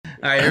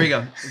right, here we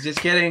go. Just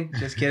kidding.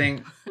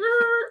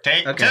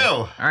 Take Okay. 2.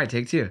 All right,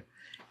 take 2.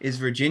 Is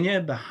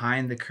Virginia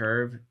behind the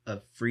curve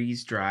of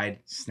freeze-dried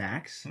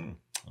snacks?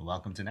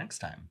 Welcome to next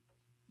time.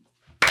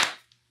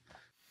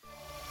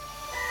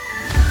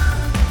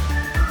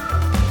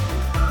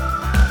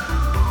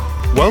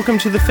 Welcome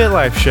to the Fit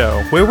Life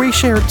Show, where we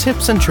share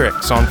tips and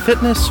tricks on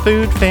fitness,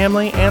 food,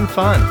 family, and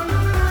fun.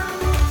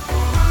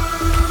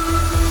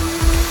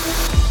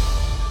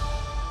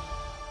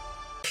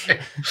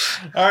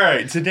 All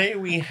right, today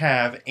we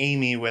have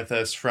Amy with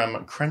us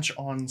from Crunch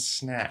On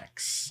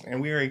Snacks,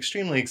 and we are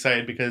extremely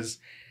excited because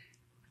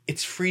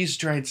it's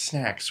freeze-dried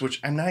snacks, which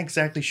I'm not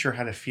exactly sure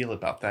how to feel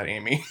about that,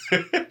 Amy.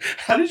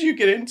 How did you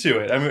get into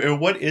it? I mean,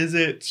 what is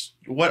it?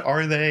 What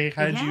are they?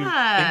 How did you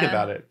think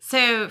about it?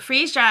 So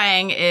freeze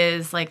drying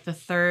is like the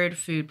third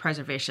food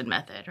preservation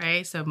method,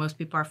 right? So most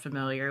people are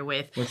familiar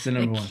with What's the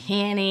number one?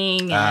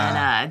 canning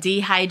and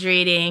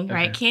dehydrating,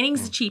 right? Okay.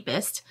 Canning's the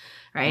cheapest,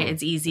 right?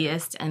 It's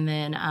easiest, and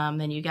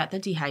then you got the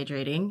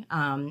dehydrating,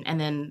 and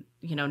then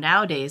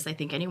nowadays I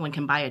think anyone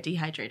can buy a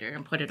dehydrator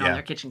and put it on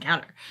their kitchen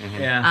counter.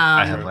 Yeah.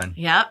 I have one.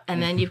 Yep.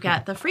 And then you've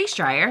got the freeze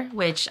dryer,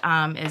 which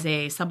is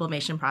a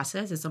sublimation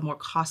process. It's a more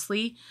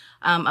costly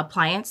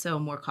appliance, so a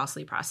more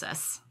costly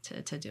process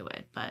to do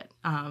it.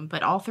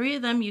 But all three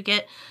of them, you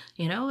get,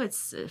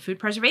 it's food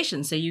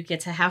preservation. So you get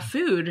to have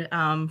food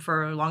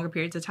for longer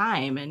periods of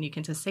time, and you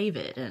can just save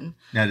it. And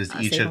Now, does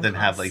each save of on them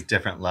have costs. like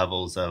different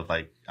levels of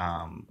like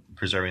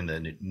preserving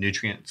the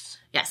nutrients?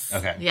 Yes.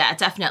 Okay. Yeah,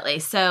 definitely.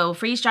 So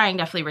freeze drying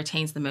definitely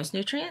retains the most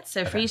nutrients.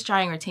 So freeze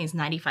drying retains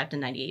 95 to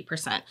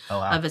 98%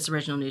 of its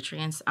original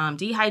nutrients.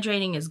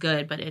 Dehydrating is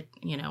good, but it,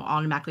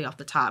 automatically off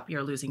the top,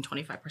 you're losing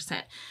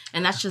 25%.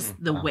 And that's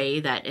just the way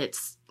that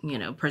it's,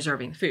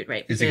 preserving food,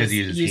 right? Is it because it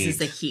uses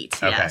the heat?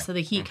 heat. Okay. Yeah. So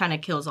the heat kind of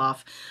kills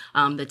off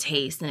the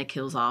taste, and it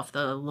kills off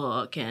the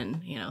look,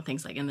 and,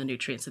 things like in the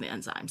nutrients and the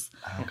enzymes.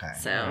 Okay.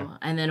 So,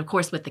 and then of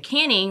course with the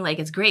canning, like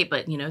it's great,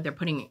 but they're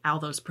putting all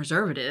those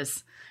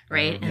preservatives,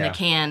 right, in the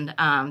can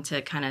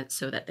to kind of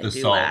so that they The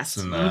do salts last.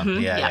 and the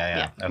Mhm.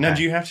 yeah. Okay. Now,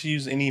 do you have to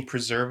use any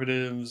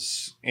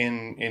preservatives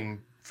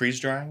in freeze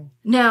drying?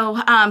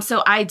 No,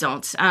 so I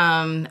don't.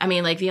 I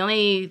mean, like the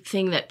only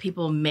thing that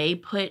people may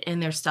put in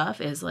their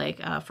stuff is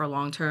like for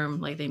long term,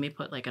 like they may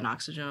put like an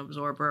oxygen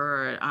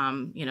absorber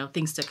or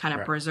things to kind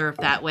of preserve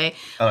that way.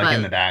 Oh, like But-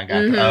 in the bag?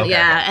 Mhm, Okay.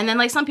 Yeah, and then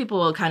like some people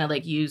will kind of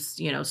like use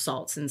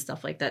salts and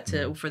stuff like that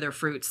to for their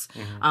fruits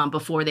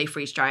before they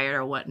freeze dry it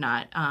or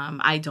whatnot.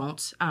 I don't.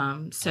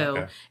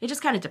 So it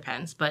just kind of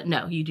depends. But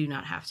no, you do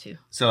not have to.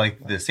 So like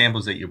the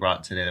samples that you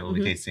brought today that we'll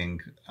be tasting,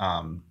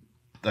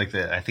 like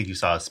I think you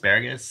saw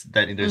asparagus,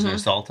 that there's no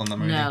salt on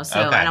them or No, anything?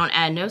 so Okay. I don't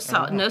add no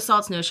salt, no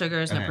salts, no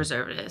sugars, no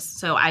preservatives.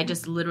 So I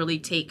just literally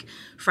take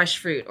fresh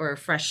fruit or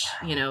fresh,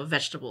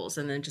 vegetables,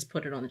 and then just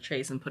put it on the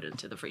trays and put it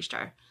into the freeze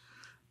dryer.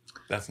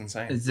 That's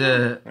insane.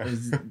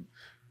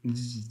 Do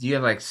you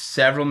have like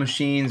several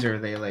machines, or are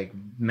they like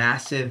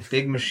massive,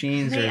 big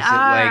machines, or They is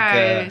are.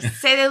 it like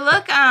So they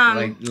look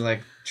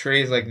like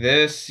trays like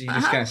this? You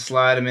just kind of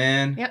slide them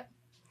in. Yep.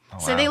 Oh,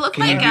 So wow. they look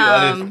Can you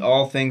like do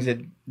all things at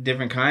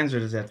different kinds, or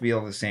does it have to be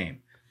all the same?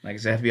 Like,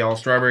 does it have to be all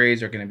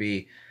strawberries, or can it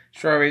be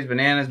strawberries,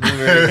 bananas,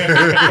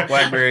 blueberries,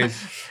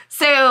 blackberries?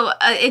 So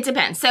it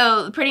depends.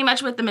 So pretty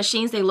much with the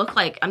machines, they look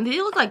like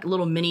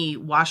little mini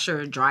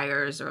washer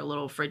dryers or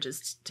little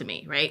fridges to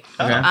me, right?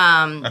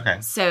 Okay.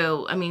 Okay.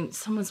 So I mean,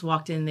 someone's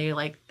walked in.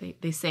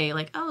 They say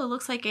like, oh, it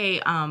looks like a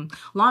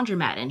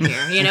laundromat in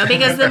here,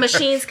 because the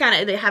machines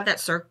they have that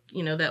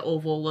that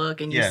oval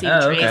look, and you see the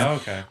trays.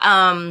 Okay.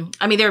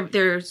 I mean,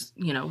 there's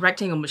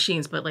rectangle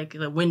machines, but like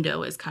the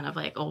window is kind of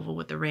like oval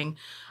with the ring.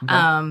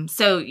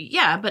 So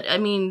yeah, but I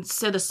mean,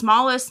 so the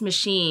smallest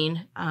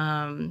machine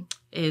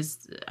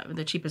is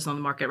the cheapest on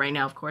the market right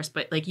now, of course,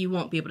 but like you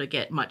won't be able to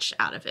get much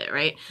out of it,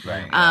 right?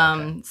 Right. Yeah,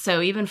 okay.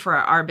 So even for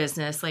our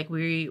business, like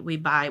we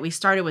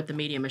started with the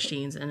medium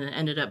machines and then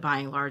ended up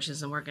buying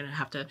larges, and we're gonna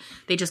have to.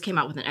 They just came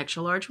out with an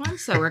extra large one,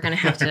 so we're gonna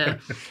have to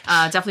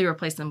definitely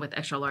replace them with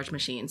extra large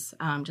machines,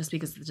 just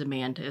because the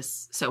demand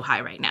is so high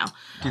right now.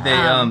 Do they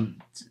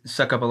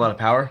suck up a lot of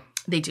power?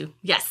 They do,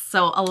 yes.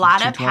 So a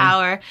lot of 220?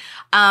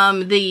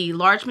 power. The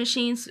large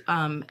machines,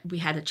 we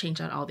had to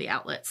change out all the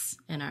outlets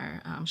in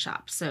our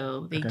shop,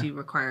 so they do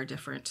require a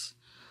different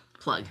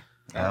plug.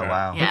 Oh,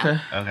 wow. Yeah.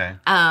 Okay.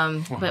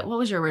 But what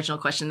was your original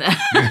question then?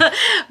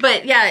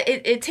 But yeah,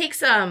 it takes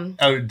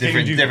Different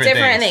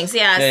different things.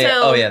 Yeah. Yeah,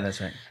 So oh yeah, that's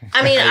right.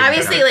 I mean,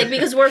 obviously, like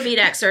because we're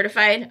VDAC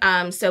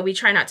certified, so we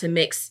try not to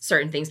mix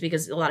certain things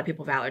because a lot of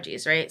people have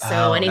allergies, right?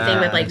 So anything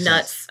with like makes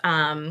nuts,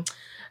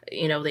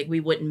 like we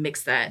wouldn't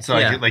mix that. So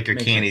Yeah, like your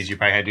makes candies, sense. you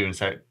probably had to do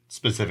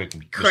specific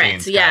Correct.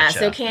 machines. Yeah. Gotcha.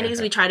 So candies,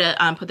 Okay. we try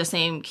to put the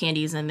same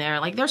candies in there.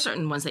 Like there's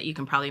certain ones that you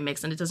can probably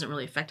mix, and it doesn't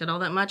really affect it all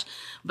that much.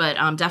 But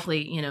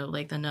definitely,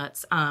 like the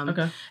nuts.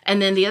 Okay.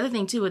 And then the other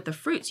thing too with the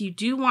fruits, you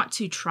do want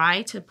to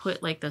try to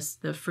put like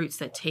the fruits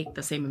that take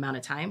the same amount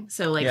of time.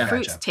 So like Yeah.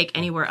 fruits Gotcha. take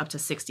anywhere up to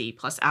 60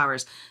 plus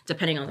hours,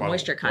 depending on the Whoa.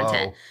 moisture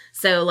content. Whoa.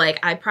 So like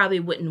I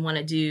probably wouldn't want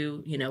to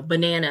do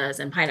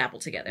bananas and pineapple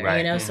together.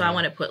 Right. So I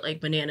want to put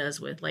like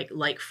bananas with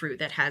like fruit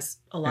that has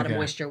a lot of Okay.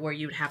 moisture where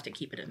you would have to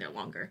keep it in there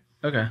longer.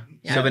 Okay.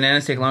 Yeah. So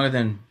bananas take longer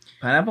than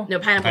pineapple? No,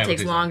 pineapple Pineapple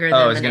takes takes longer Oh, than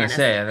I was going bananas. to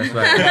say. That's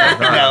what I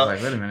thought. I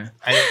was like, wait a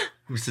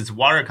minute. Since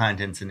water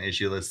content's an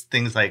issue,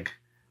 things like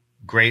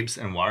grapes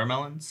and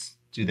watermelons,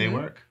 do they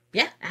work?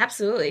 Yeah,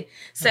 absolutely.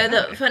 So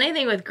the funny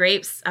thing with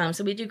grapes,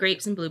 so we do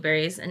grapes and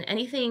blueberries and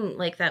anything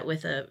like that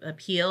with a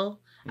peel.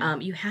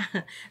 You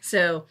have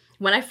so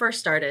when I first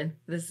started,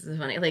 this is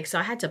funny. Like so,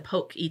 I had to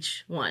poke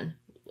each one.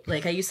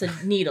 Like I used a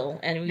needle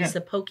and we used to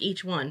poke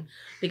each one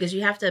because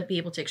you have to be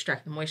able to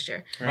extract the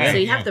moisture. Right. So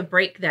you have to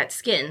break that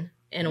skin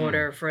in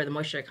order for the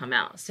moisture to come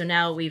out. So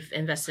now we've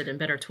invested in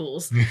better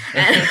tools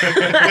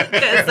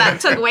because that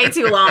took way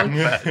too long.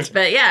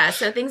 But yeah,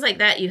 so things like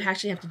that, you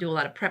actually have to do a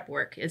lot of prep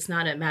work. It's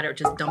not a matter of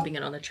just dumping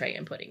it on the tray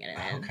and putting it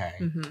in. Okay.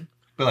 Mm-hmm.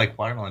 But like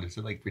watermelon, does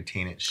it like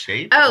retain its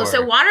shape? Oh, or-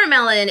 so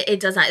watermelon, it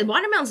does not.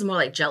 Watermelon is more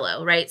like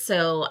Jell-O, right?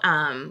 So,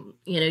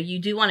 you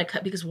do want to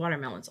cut because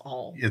watermelon's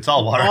It's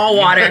all water. all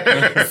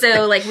water.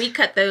 So, like we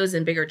cut those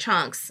in bigger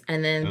chunks,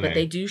 and then but Okay.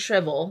 they do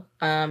shrivel.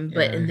 But I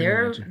can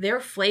imagine. their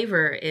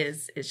flavor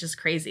is just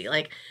crazy.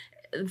 Like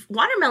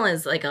watermelon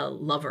is like a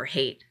love or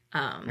hate.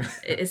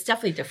 It's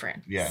definitely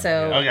different. Yeah.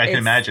 So Okay, I can it's-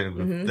 imagine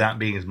with mhm. that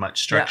being as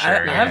much Yeah,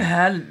 structure. I've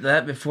had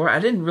that before. I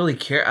didn't really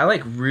care. I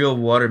like real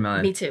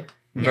watermelon. Me too.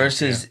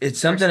 Versus, it's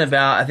something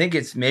about, I think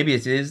it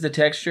is the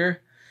texture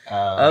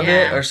of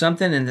Yeah. it or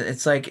something. And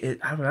it's like,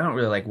 I don't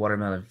really like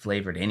watermelon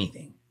flavored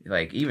anything.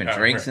 Like even Oh,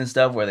 drinks right. and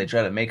stuff where they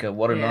try to make a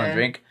watermelon Yeah.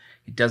 drink.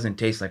 It doesn't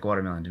taste like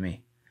watermelon to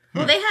me.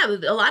 Well, they have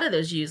a lot of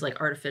those use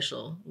like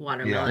artificial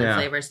watermelon Yeah.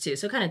 flavors too,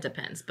 so it kind of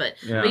depends. But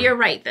Yeah. but you're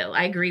right though.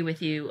 I agree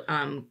with you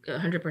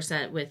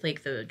 100% with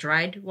like the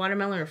dried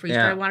watermelon or freeze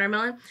dried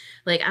watermelon.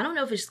 Like I don't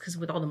know if it's because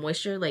with all the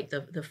moisture, like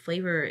the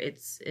flavor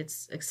it's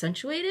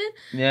accentuated,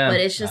 Yeah. but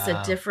it's just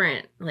Wow. a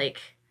different like.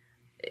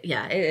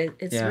 Yeah,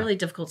 it's Yeah. really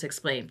difficult to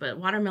explain, but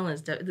watermelon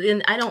is.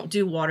 And I don't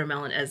do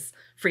watermelon as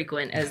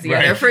frequent as the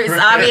Right. other fruits,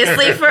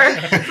 obviously for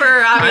obvious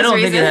I don't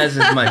think it reasons. has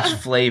as much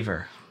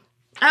flavor.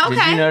 Okay.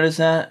 Did you notice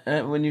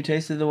that when you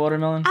tasted the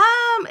watermelon?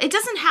 It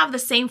doesn't have the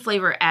same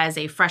flavor as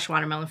a fresh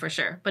watermelon for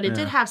sure, but it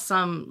did have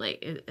some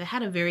like it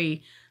had a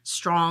very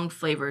strong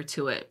flavor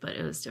to it, but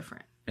it was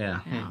different.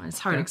 Yeah. It's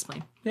hard to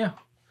explain. Yeah.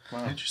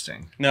 Wow.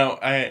 Interesting. Now,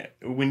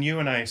 when you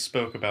and I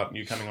spoke about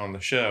you coming on the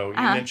show, you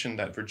mentioned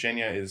that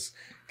Virginia is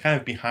kind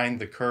of behind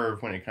the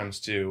curve when it comes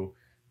to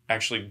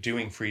actually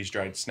doing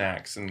freeze-dried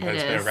snacks, and It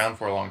it's been is. around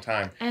for a long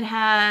time. It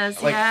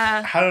has, Like,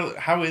 yeah.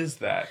 how is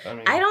that? I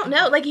mean, I don't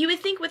know. Like you would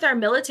think with our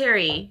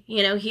military,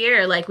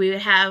 here, like we would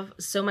have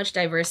so much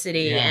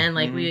diversity Yeah. and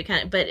like we would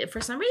kind of, but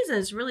for some reason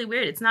it's really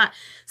weird. It's not.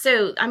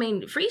 So, I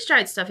mean, freeze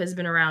dried stuff has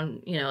been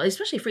around,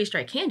 especially freeze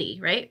dried candy,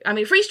 right? I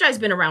mean, freeze dried's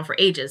been around for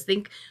ages.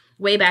 Think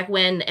way back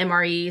when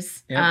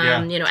MREs,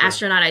 Yeah, true.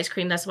 astronaut ice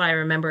cream. That's why I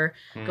remember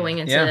going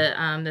into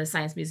Yeah. the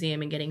science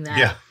museum and getting that.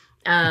 Yeah.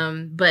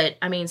 But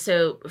I mean,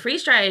 so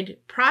freeze dried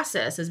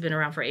process has been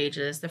around for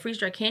ages. The freeze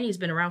dried candy has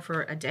been around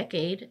for a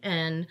decade,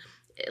 and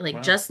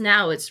like just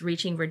now it's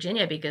reaching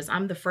Virginia because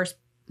I'm the first.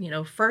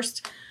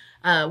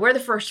 We're the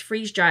first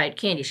freeze dried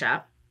candy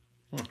shop,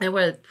 and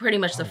we're pretty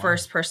much the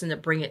first person to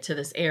bring it to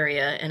this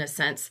area in a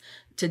sense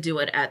to do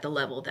it at the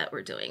level that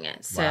we're doing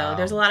it. So Wow.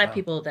 there's a lot of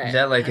people that Is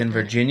that like have in done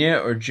it.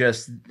 Virginia or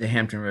just the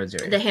Hampton Roads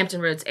area? The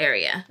Hampton Roads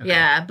area. Okay.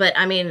 Yeah. But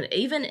I mean,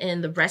 even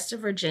in the rest of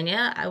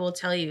Virginia, I will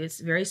tell you, it's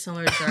very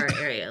similar to our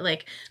area.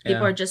 Like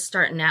people Yeah. are just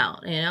starting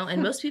out,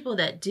 and most people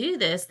that do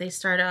this, they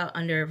start out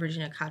under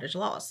Virginia cottage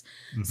laws.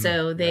 Mm-hmm.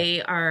 So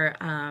they are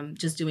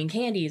just doing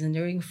candies and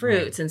doing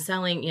fruits and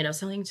selling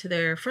to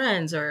their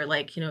friends or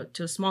like,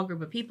 to a small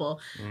group of people.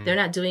 They're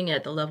not doing it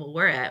at the level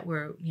we're at.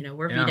 We're Yeah.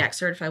 VDAC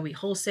certified. We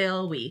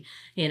wholesale, we,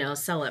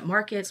 sell at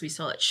markets, we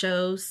sell at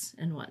shows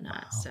and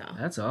whatnot. So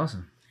That's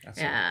awesome.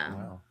 yeah.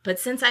 Wow. But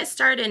since I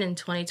started in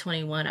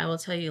 2021, I will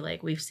tell you,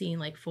 like, we've seen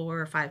like 4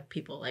 or 5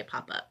 people like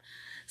pop up.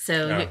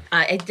 So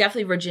Yeah. it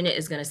definitely Virginia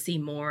is going to see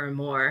more and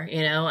more,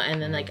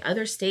 and then like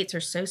other states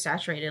are so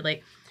saturated.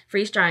 Like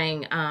freeze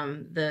drying,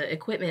 the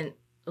equipment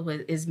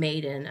is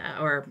made in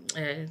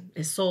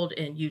is sold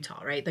in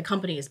Utah, right? The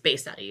company is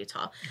based out of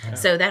Utah.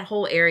 So that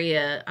whole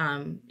area,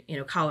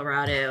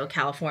 Colorado,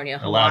 California,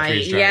 A lot of Hawaii,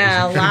 freeze dryers.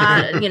 yeah,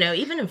 a lot,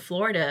 even in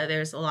Florida,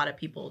 there's a lot of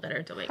people that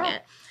are doing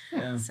it.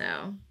 Yeah.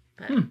 So,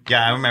 but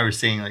Yeah, I remember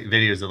seeing like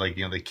videos of like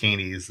the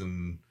candies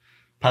and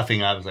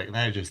puffing up. I was like,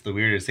 that is just the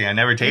weirdest thing. I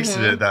never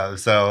tasted it though,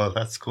 so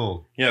that's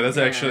cool. Yeah, that's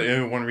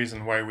actually one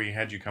reason why we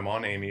had you come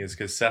on, Amy, is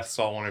because Seth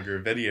saw one of your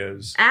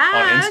videos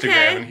on Instagram,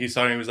 okay. and he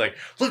saw it and he was like,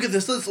 look at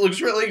this looks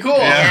really cool.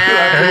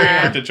 Yeah. I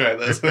really want to try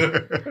this.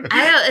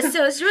 I know.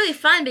 So it's really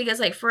fun because,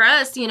 like, for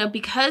us,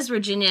 because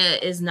Virginia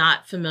is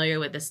not familiar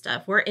with this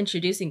stuff, we're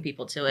introducing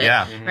people to it.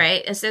 Yeah.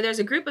 Right? And so there's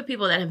a group of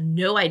people that have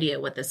no idea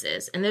what this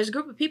is. And there's a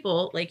group of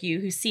people like you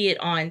who see it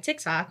on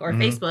TikTok or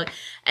Facebook.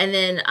 And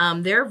then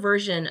their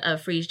version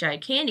of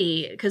freeze-dried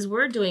candy, because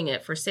we're doing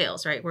it for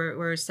sales, right?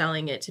 We're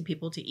selling it to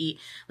people to eat.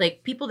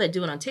 Like, people that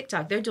do it on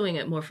TikTok, they're doing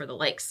it more for the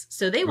likes.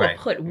 So they will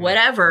put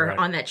whatever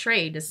on that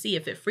tray to see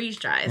if it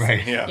freeze-dries.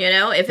 Right.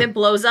 Yeah. If it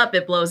blows up,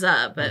 it blows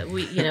up. But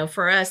we,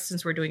 for us,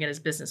 since we're doing it as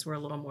business, we're a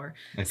little more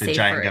Like safer. the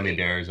giant gummy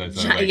bears. The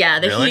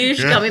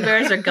huge gummy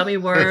bears or gummy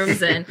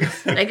worms, and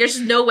like there's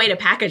just no way to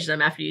package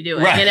them after you do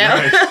it, Right,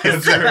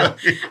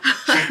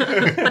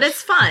 But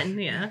it's fun,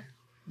 yeah.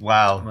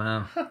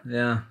 Wow.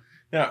 Yeah.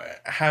 Now,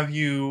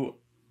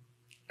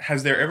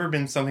 has there ever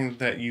been something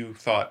that you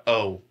thought,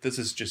 oh, this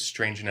is just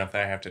strange enough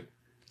that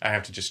I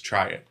have to just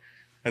try it?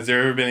 Has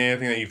there ever been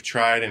anything that you've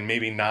tried and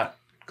maybe not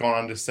gone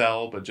on to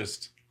sell, but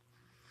just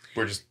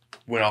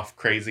went off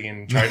crazy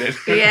and tried it?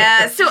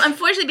 Yeah. So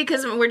unfortunately,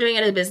 because we're doing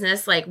it as a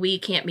business, like, we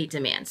can't meet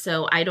demand.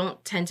 So I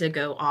don't tend to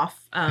go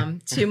off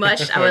too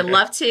much. I would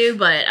love to,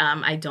 but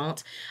I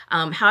don't.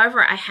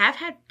 However, I have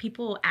had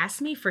people ask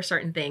me for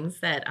certain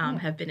things that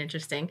have been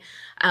interesting.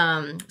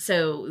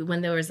 So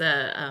when there was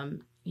a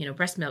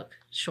breast milk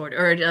short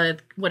or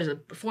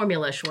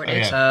formula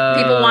shortage,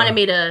 people wanted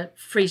me to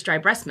freeze dry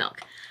breast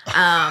milk. So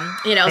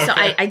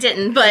I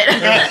didn't, but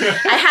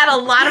I had a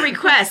lot of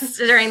requests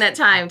during that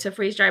time to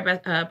freeze dry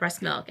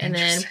breast milk. And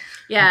then,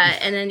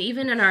 and then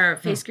even in our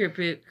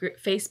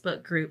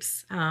Facebook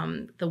groups,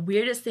 the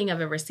weirdest thing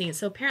I've ever seen.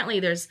 So apparently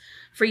there's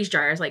freeze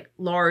dryers, like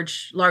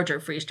larger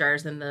freeze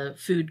dryers than the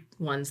food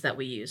ones that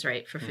we use,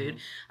 right, for food.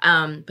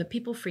 But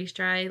people freeze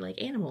dry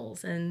like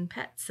animals and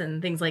pets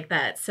and things like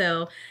that.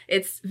 So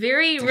it's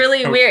really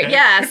weird.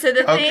 Yeah. So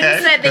the things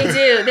that they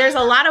do, there's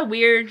a lot of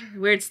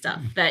weird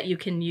stuff that you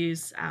can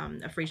use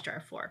a freeze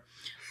dryer for,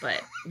 but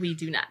we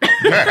do not.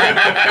 Well,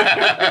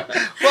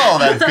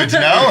 that's good to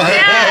know.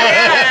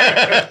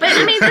 Yeah. But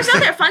I mean, there's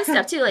other fun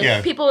stuff too.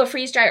 Like people will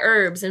freeze dry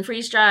herbs and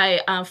freeze dry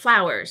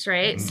flowers,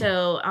 right?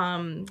 So,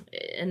 and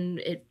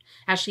it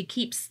actually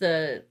keeps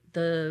the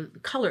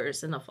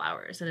colors in the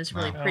flowers, and it's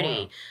really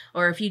pretty.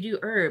 Or if you do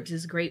herbs,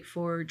 it's great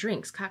for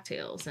drinks,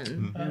 cocktails,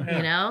 and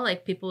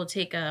like people will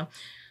take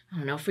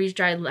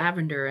freeze-dried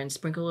lavender and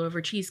sprinkle it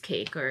over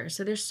cheesecake.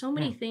 So there's so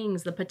many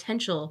things. The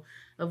potential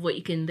of what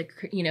you can,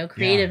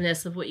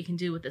 creativeness of what you can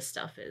do with this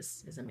stuff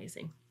is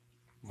amazing.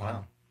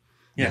 Wow.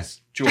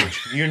 Yes, George,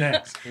 you're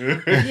next.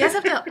 You guys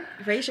have to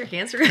raise your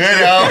hands. Just kidding.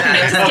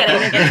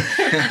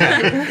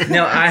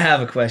 No, I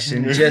have a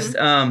question. Just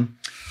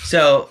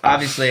so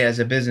obviously as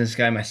a business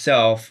guy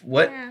myself,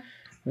 what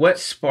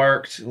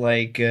sparked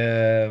like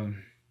have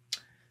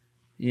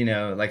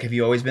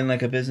you always been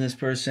like a business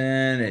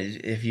person?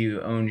 If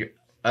you own your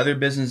other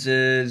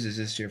businesses, is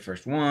this your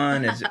first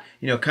one? Is it,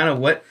 kind of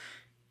what,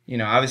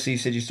 obviously you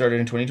said you started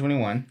in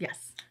 2021.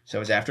 Yes. So it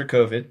was after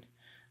COVID.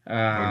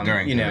 Or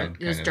during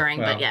COVID, it was during,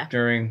 but yeah.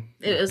 During.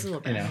 It was a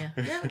little bit, yeah.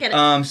 I get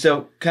it.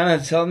 So kind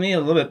of tell me a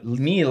little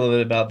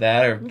bit about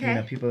that, or,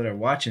 people that are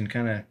watching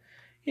kind of,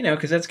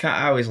 because that's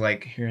I always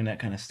like hearing that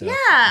kind of stuff. Yeah,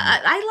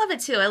 I love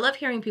it too. I love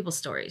hearing people's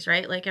stories,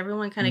 right? Like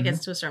everyone kind of gets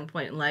to a certain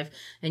point in life,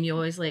 and you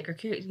always are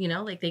curious,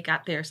 like they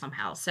got there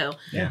somehow. So,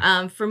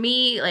 for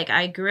me, like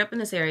I grew up in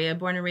this area,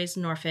 born and raised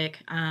in Norfolk.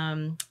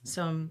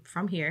 So I'm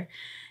from here.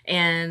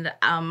 And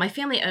my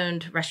family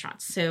owned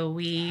restaurants. So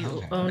we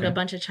owned a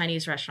bunch of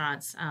Chinese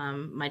restaurants.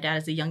 My dad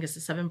is the youngest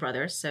of 7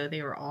 brothers, so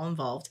they were all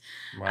involved.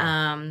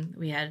 Wow.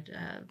 We had,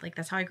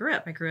 that's how I grew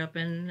up. I grew up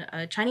in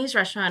a Chinese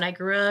restaurant. I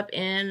grew up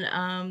in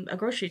a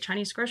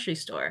Chinese grocery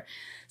store.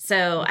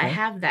 So I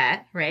have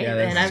that, right? Yeah,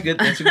 that's good.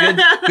 That's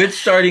a good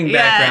starting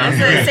background.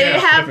 So you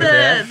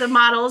have the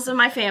models of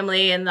my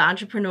family and the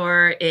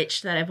entrepreneur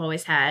itch that I've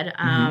always had.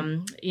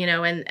 And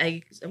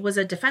I was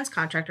a defense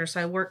contractor, so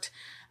I worked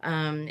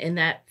in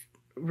that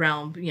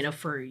realm,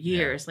 for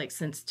years, like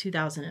since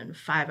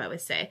 2005, I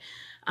would say.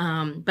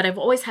 But I've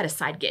always had a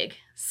side gig.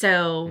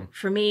 So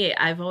for me,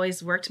 I've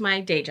always worked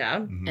my day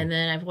job, and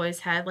then I've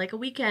always had like a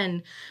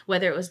weekend,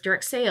 whether it was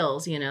direct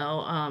sales,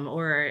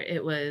 or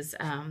it was,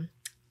 I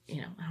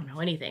don't know,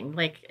 anything.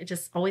 Like, I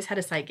just always had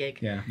a side gig.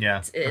 Yeah.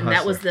 And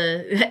that was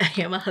I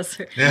am a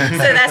hustler. So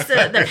that's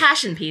the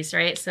passion piece,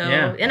 right? So,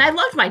 and I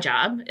loved my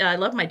job. I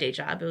loved my day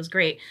job. It was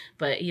great.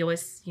 But you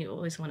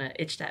always want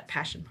to itch that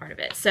passion part of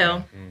it.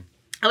 So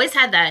I always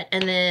had that.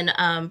 And then,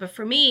 but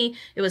for me,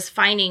 it was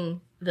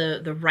finding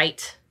the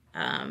right,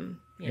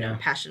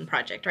 passion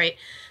project, right?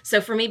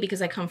 So for me,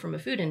 because I come from a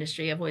food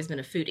industry, I've always been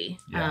a foodie.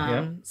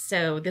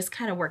 So this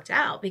kind of worked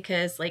out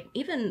because, like,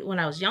 even when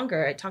I was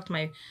younger, I talked to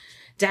my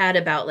dad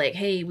about like,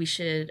 hey, we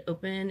should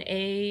open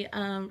a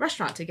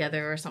restaurant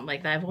together or something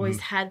like that. I've always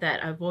had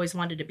that. I've always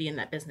wanted to be in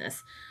that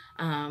business.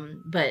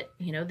 But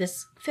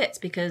this fits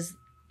because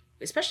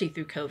especially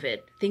through COVID,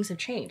 things have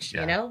changed,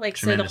 Yeah, you know? Like,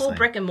 so the whole tremendously.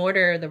 brick and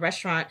mortar, the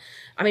restaurant,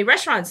 I mean,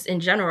 restaurants in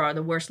general are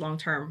the worst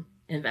long-term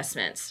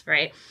investments,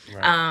 right?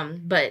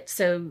 But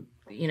so,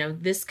 you know,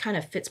 this kind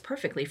of fits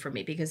perfectly for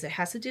me because it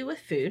has to do with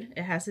food.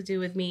 It has to do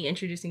with me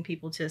introducing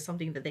people to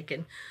something that they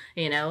can,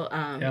 you know,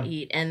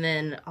 eat. And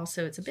then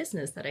also it's a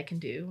business that I can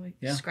do.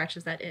 It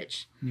scratches that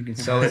itch. You can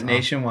sell it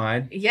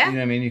nationwide. Yeah. You know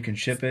what I mean? You can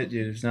ship it.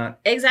 It's not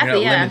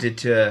Exactly, you're not yeah. limited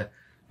to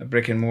a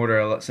brick and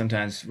mortar,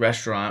 sometimes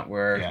restaurant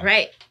where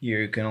Right.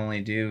 you can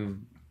only do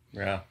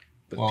Yeah.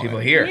 what people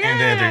here.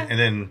 Yeah. And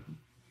then,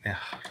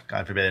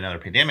 God forbid another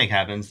pandemic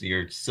happens,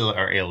 you're still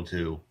are able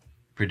to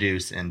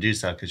produce and do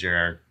stuff because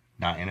you're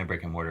not in a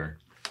brick and mortar.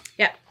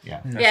 Yeah.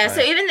 Yeah. Yeah,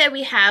 so even though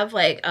we have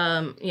like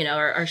you know,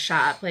 our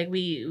shop, like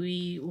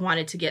we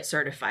wanted to get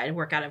certified,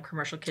 work out of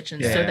commercial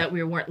kitchens so that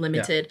we weren't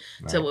limited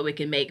to what we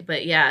can make.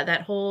 But yeah,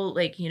 that whole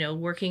like, you know,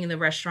 working in the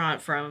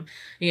restaurant from,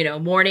 you know,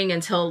 morning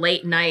until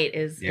late night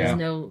is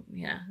no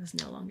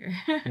longer.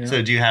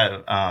 So do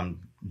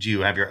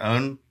you have your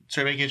own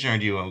certification or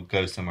do you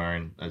go somewhere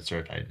and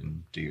certified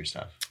and do your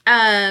stuff?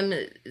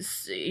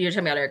 So you're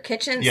talking about our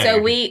kitchen.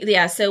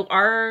 Yeah, So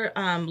our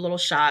little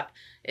shop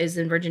is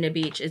in Virginia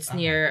Beach. It's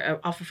near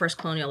off of First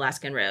Colonial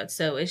Alaskan Road.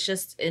 So it's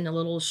just in a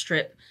little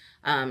strip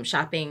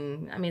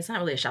shopping. I mean, it's not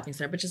really a shopping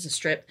center, but just a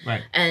strip.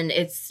 Right. And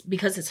it's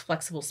because it's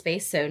flexible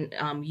space. So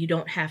you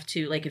don't have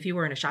to, like if you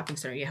were in a shopping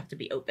center, you have to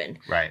be open.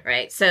 Right.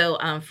 Right. So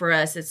for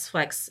us, it's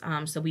flex.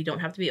 So we don't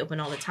have to be open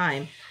all the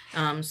time.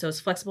 So it's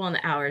flexible on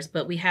the hours,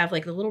 but we have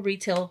like the little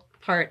retail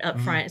part up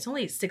front. It's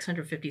only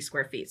 650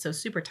 square feet, so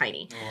super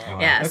tiny. Oh,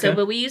 wow. Yeah. Okay. So,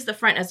 but we use the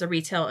front as a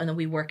retail, and then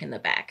we work in the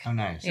back. Oh,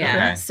 nice. Yeah.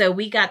 Okay. So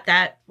we got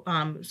that.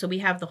 So we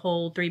have the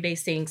whole 3 bay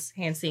sinks,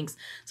 hand sinks.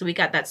 So we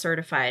got that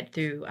certified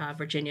through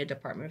Virginia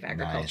Department of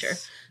Agriculture.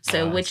 Nice.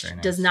 So Wow, which that's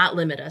very does nice. not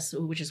limit us,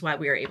 which is why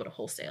we are able to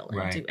wholesale and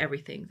Right. do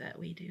everything that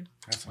we do.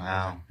 That's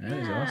Wow. amazing.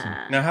 That is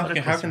awesome. Now, What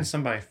a how cool can story.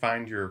 somebody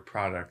find your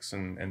products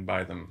and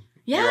buy them?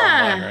 Yeah, You're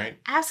online, right?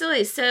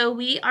 absolutely. So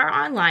we are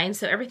online.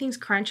 So everything's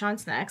Crunch on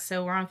Snacks.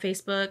 So we're on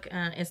Facebook,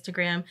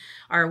 Instagram.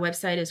 Our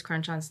website is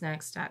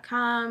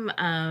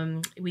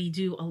crunchonsnacks.com. We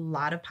do a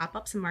lot of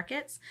pop-ups and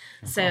markets.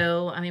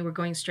 So, I mean, we're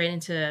going straight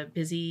into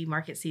busy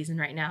market season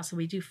right now. So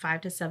we do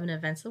 5 to 7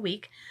 events a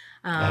week.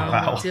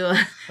 Wow. So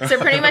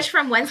pretty much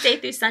from Wednesday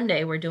through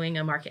Sunday, we're doing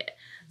a market.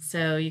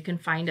 So you can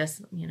find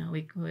us, you know,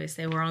 we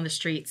say we're on the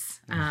streets.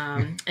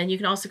 And you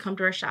can also come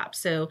to our shop.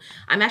 So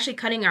I'm actually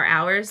cutting our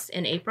hours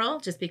in April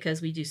just because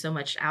we do so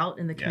much out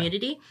in the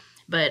community.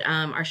 But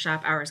our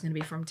shop hour is going to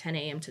be from 10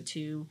 a.m. to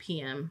 2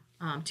 p.m.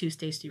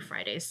 Tuesdays through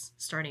Fridays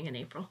starting in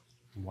April.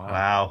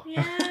 Wow.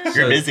 Yeah.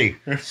 You're busy.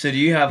 So do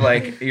you have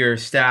like your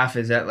staff,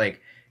 is that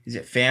like, is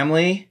it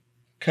family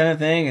kind of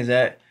thing? Is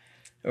that,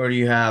 or do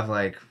you have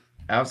like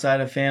outside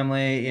of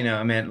family? You know,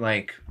 I mean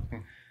like,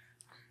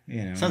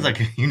 you know. Sounds like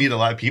you need a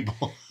lot of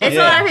people. It's a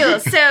lot of people.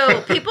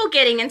 So people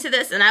getting into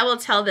this, and I will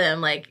tell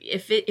them, like,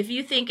 if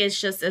you think it's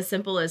just as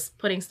simple as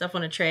putting stuff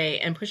on a tray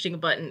and pushing a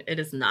button, it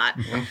is not.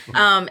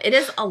 It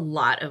is a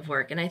lot of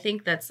work, and I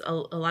think that's a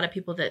lot of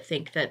people that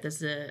think that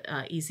this is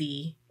a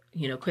easy,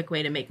 you know, quick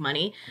way to make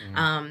money.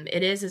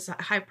 It's a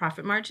high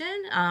profit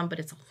margin, but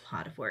it's a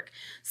lot of work.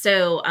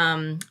 So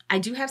I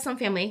do have some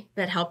family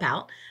that help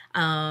out.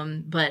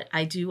 But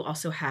I do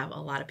also have a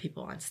lot of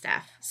people on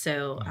staff,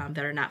 so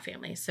that are not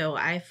family. So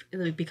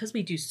because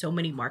we do so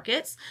many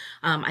markets,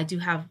 I do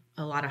have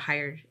a lot of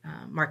hired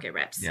market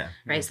reps. Yeah.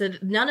 Right. So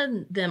none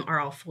of them are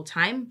all full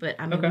time, but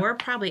I mean we're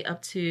probably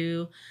up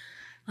to.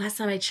 Last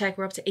time I checked,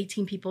 we're up to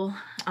 18 people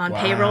on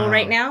payroll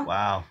right now.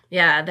 Wow.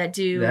 Yeah, that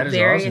do That is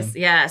various.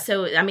 awesome. Yeah,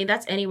 so I mean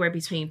that's anywhere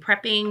between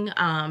prepping,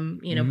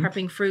 you know,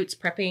 prepping fruits,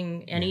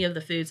 prepping any of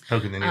the foods.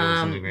 Poking the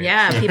needles in the grapes.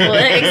 Yeah, people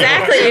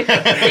exactly.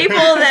 People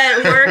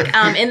that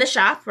work in the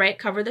shop, right?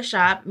 Cover the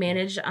shop,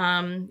 manage.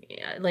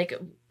 Like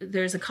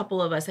there's a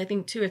couple of us. I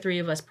think 2 or 3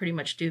 of us pretty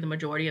much do the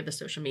majority of the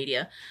social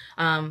media.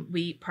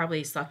 We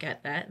probably suck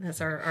at that.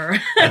 That's our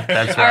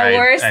That's our right.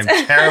 worst. I'm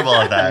terrible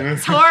at that.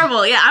 It's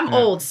horrible. Yeah, I'm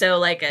old, so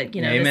like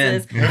you know,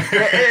 Amen.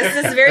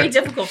 this is very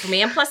difficult for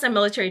me. And plus, I'm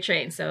military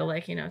trained, so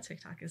like you know,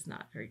 TikTok is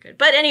not very good.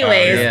 But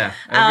anyways, yeah,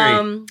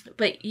 agreed.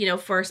 But you know,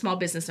 for a small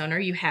business owner,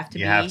 you have to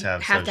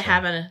have to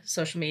have a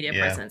social media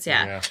Yeah. presence.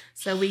 Yeah.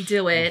 So we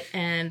do it,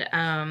 and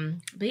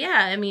but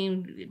yeah, I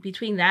mean,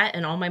 between that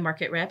and all my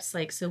market reps,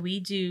 like so we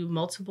do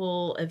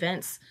multiple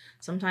events.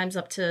 Sometimes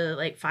up to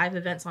like 5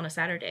 events on a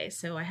Saturday.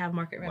 So I have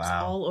market reps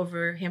Wow. all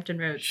over Hampton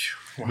Roads.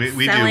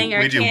 We Selling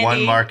our do one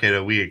candy. market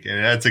a week,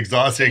 and that's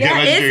exhausting. Yeah, How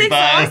much it's do you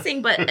buy?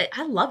 exhausting, but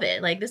I love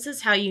it. Like this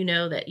is how you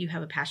know that you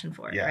have a passion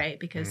for it, Yeah. right?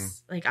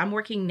 Because like I'm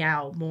working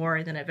now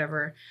more than I've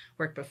ever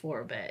worked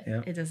before, but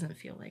Yeah. it doesn't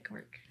feel like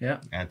work.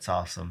 That's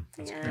awesome.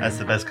 Yeah. That's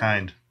the best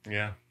kind.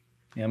 Yeah.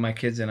 Yeah, my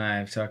kids and I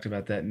have talked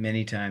about that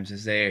many times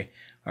as they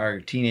are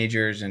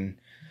teenagers, and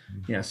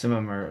you know, some of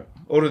them are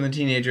older than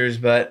teenagers,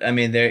 but I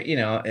mean, they're, you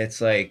know,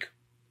 it's like,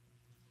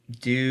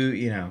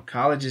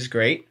 college is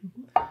great.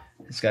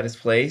 It's got its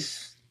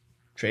place.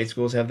 Trade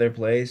schools have their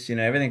place. You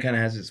know, everything kind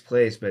of has its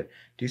place, but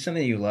do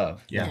something you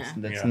love. Yeah. Yeah.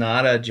 That's Yeah.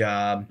 not a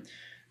job.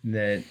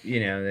 that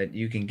that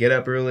you can get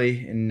up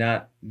early and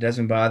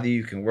doesn't bother you.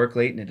 You can work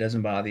late and it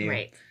doesn't bother you.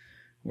 Right.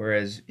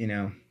 Whereas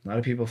a lot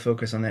of people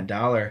focus on that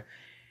dollar,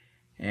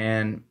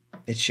 and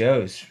it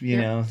shows.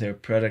 Their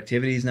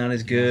productivity is not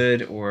as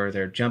good, or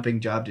they're jumping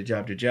job to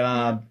job to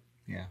job.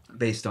 Yeah.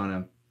 Based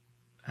on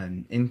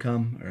an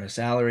income or a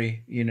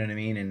salary. You know what I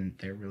mean? And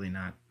they're really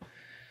not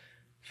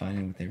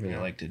finding what they really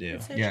like to do.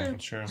 So Yeah. true.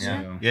 Sure.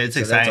 Yeah, it's so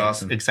exciting. that's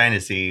awesome. Exciting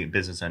to see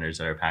business owners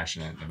that are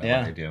passionate about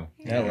what they do.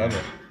 Yeah, I love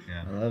it.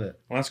 Yeah. I love it.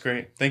 Well, that's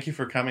great. Thank you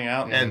for coming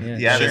out And and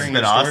this has sharing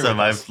been your story awesome.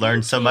 with us. I've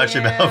learned so much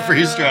about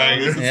freeze drying.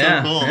 This is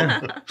Yeah,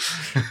 so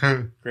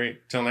cool.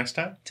 Great. Till next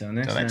time. Till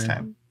next Till next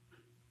time.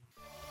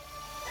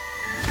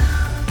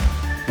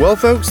 Well,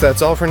 folks,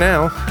 that's all for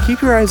now.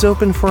 Keep your eyes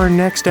open for our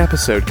next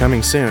episode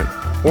coming soon.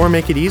 Or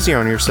make it easier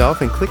on yourself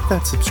and click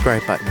that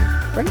subscribe button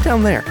right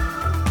down there.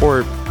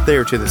 Or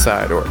there to the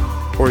side, or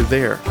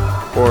there,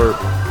 or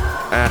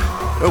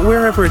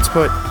wherever it's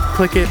put.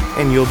 Click it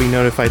and you'll be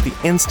notified the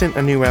instant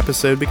a new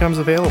episode becomes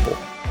available.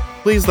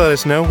 Please let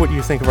us know what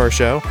you think of our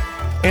show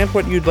and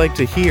what you'd like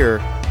to hear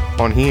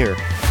on here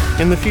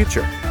in the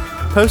future.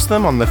 Post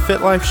them on the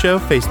Fit Life Show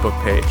Facebook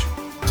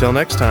page. Till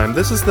next time,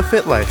 this is the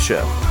Fit Life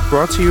Show,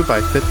 brought to you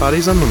by Fit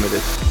Bodies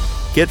Unlimited.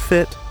 Get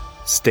fit,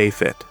 stay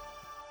fit.